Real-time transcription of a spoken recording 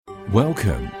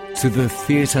Welcome to the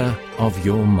Theatre of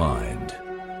Your Mind.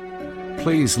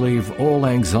 Please leave all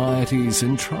anxieties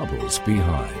and troubles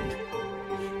behind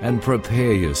and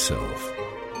prepare yourself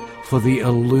for the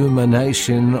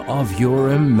illumination of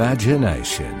your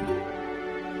imagination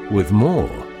with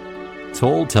more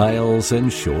Tall Tales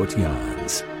and Short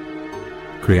Yarns,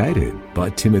 created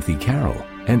by Timothy Carroll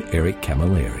and Eric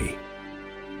Camilleri.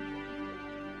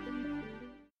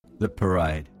 The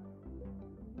Parade.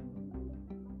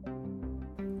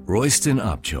 Royston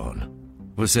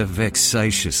Upjohn was a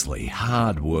vexatiously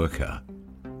hard worker,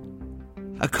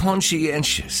 a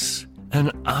conscientious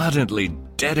and ardently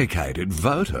dedicated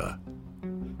voter,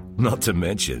 not to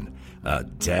mention a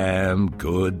damn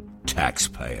good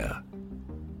taxpayer.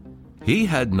 He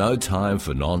had no time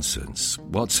for nonsense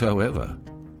whatsoever.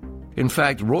 In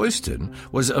fact, Royston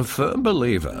was a firm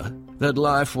believer that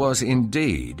life was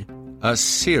indeed a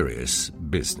serious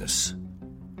business,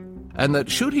 and that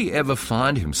should he ever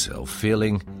find himself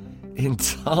feeling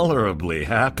intolerably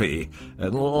happy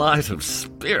and light of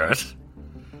spirit,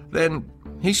 then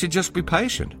he should just be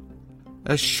patient,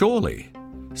 as surely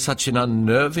such an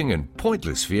unnerving and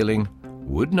pointless feeling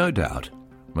would no doubt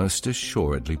most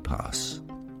assuredly pass.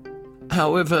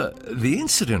 However, the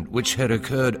incident which had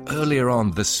occurred earlier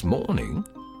on this morning,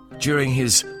 during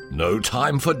his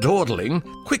no-time-for-dawdling,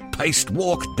 quick-paced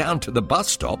walk down to the bus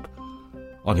stop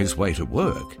on his way to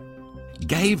work,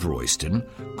 gave Royston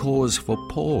cause for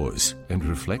pause and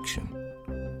reflection.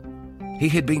 He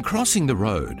had been crossing the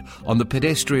road on the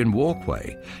pedestrian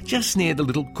walkway just near the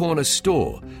little corner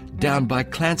store down by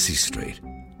Clancy Street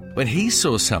when he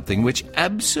saw something which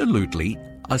absolutely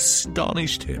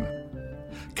astonished him.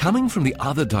 Coming from the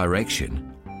other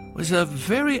direction was a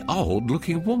very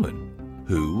old-looking woman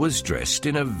who was dressed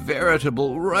in a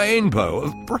veritable rainbow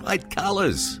of bright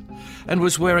colours and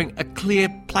was wearing a clear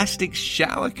plastic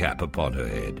shower cap upon her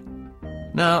head.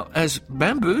 Now, as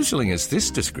bamboozling as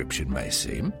this description may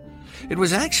seem, it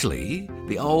was actually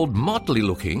the old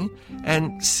motley-looking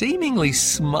and seemingly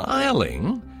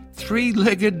smiling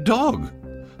three-legged dog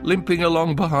limping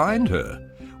along behind her,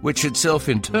 which itself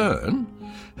in turn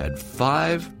had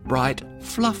 5 bright,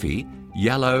 fluffy,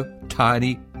 yellow,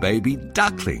 tiny baby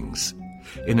ducklings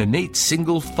in a neat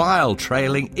single file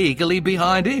trailing eagerly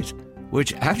behind it,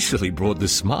 which actually brought the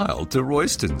smile to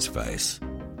Royston's face.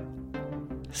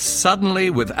 Suddenly,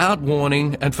 without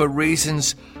warning, and for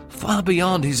reasons far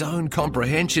beyond his own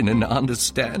comprehension and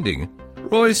understanding,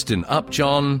 Royston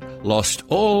Upjohn lost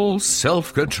all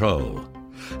self-control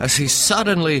as he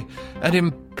suddenly and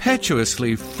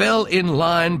impetuously fell in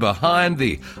line behind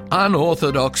the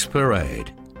unorthodox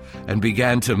parade and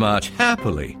began to march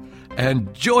happily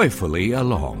and joyfully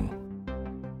along.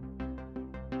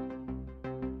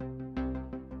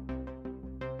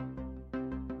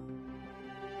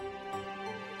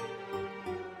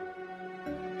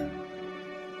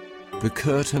 The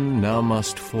curtain now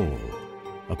must fall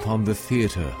upon the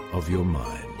theatre of your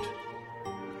mind.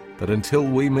 But until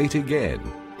we meet again,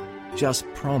 just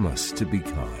promise to be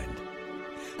kind.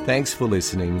 Thanks for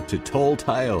listening to Tall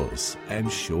Tales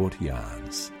and Short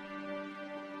Yarns.